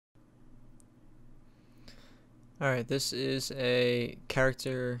Alright, this is a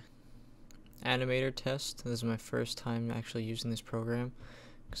character animator test. This is my first time actually using this program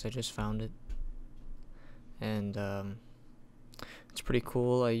because I just found it. And it's pretty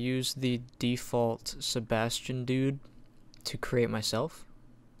cool. I used the default Sebastian dude to create myself.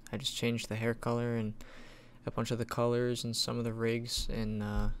 I just changed the hair color and a bunch of the colors and some of the rigs, and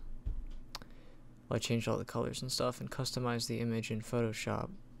I changed all the colors and stuff and customized the image in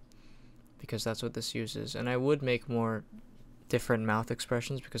Photoshop because that's what this uses. And I would make more different mouth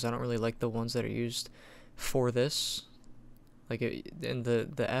expressions because I don't really like the ones that are used for this. Like and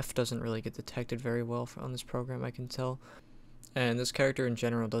the F doesn't really get detected very well on this program, I can tell. And this character in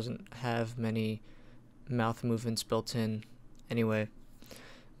general doesn't have many mouth movements built in anyway.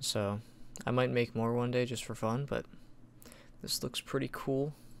 So I might make more one day just for fun, but this looks pretty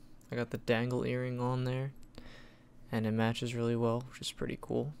cool. I got the dangle earring on there, and it matches really well, which is pretty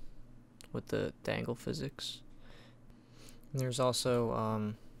cool with the dangle physics. And there's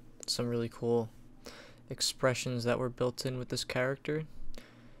also some really cool expressions that were built in with this character.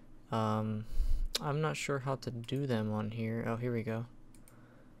 I'm not sure how to do them on here. Oh, here we go.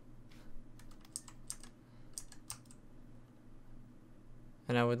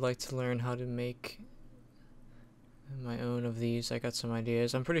 And I would like to learn how to make my own of these. I got some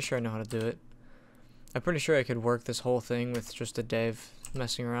ideas. I'm pretty sure I know how to do it. I'm pretty sure I could work this whole thing with just a dev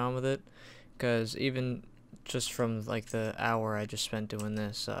messing around with it, because even just from like the hour I just spent doing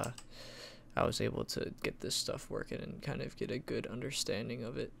this, I was able to get this stuff working and kind of get a good understanding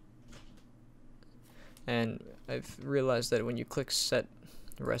of it. And I've realized that when you click set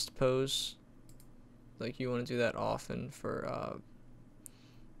rest pose, like you want to do that often for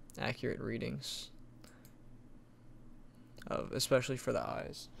accurate readings, especially for the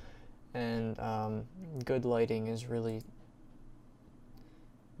eyes. And good lighting is really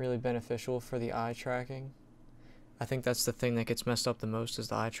beneficial for the eye tracking. I think that's the thing that gets messed up the most, is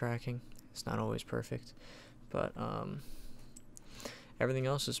the eye tracking. It's not always perfect, but everything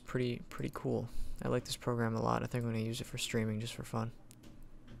else is pretty cool. I like this program a lot. I think I'm going to use it for streaming just for fun.